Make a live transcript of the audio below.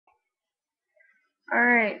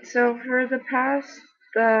Alright, so for the past,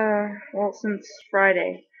 since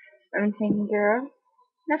Friday, I've been taking care of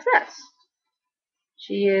Nephthys.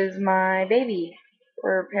 She is my baby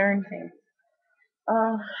for parenting.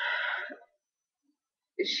 Uh,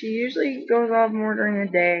 she usually goes off more during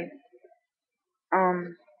the day.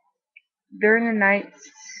 Um, During the nights,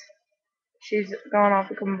 she's gone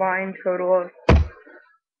off a combined total of,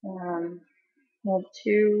 um,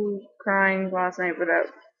 two crying last night for that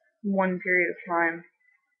one period of time.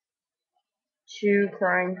 Two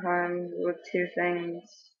crying times with two things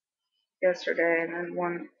yesterday, and then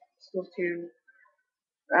one, still two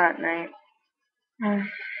that night. Uh,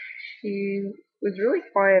 she was really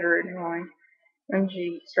quiet originally, and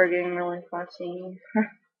she started getting really fussy.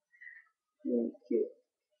 Really cute.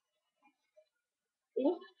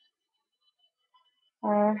 She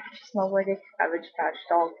smells like a Cabbage Patch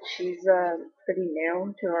doll. She's pretty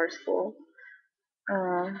new to our school.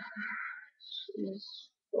 Uh, she's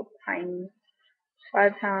so tiny,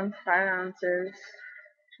 5 pounds, 5 ounces,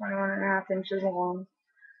 21.5 inches long,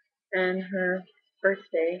 and her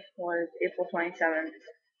birthday was April 27th.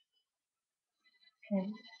 Okay.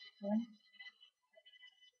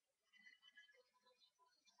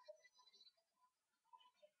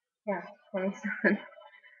 Yeah, 27th.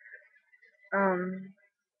 Um,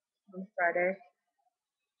 on Friday.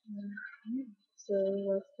 So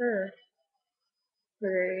that's her.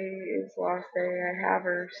 Today is the last day I have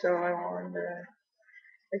her, so I wanted to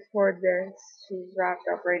record this. She's wrapped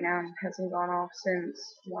up right now and hasn't gone off since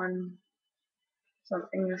 1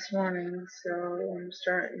 something this morning, so I'm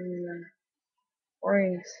starting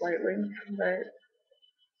worrying slightly, but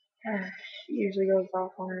she usually goes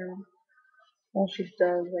off on her own. Well, she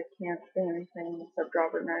does. I can't do anything except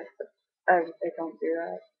drop her knife, but I don't do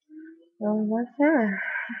that. So that's her.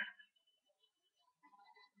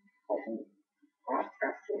 I think that's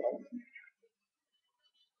it.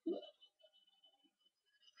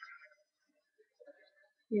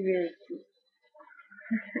 You really cute.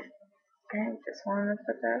 I just wanted to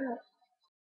put that up.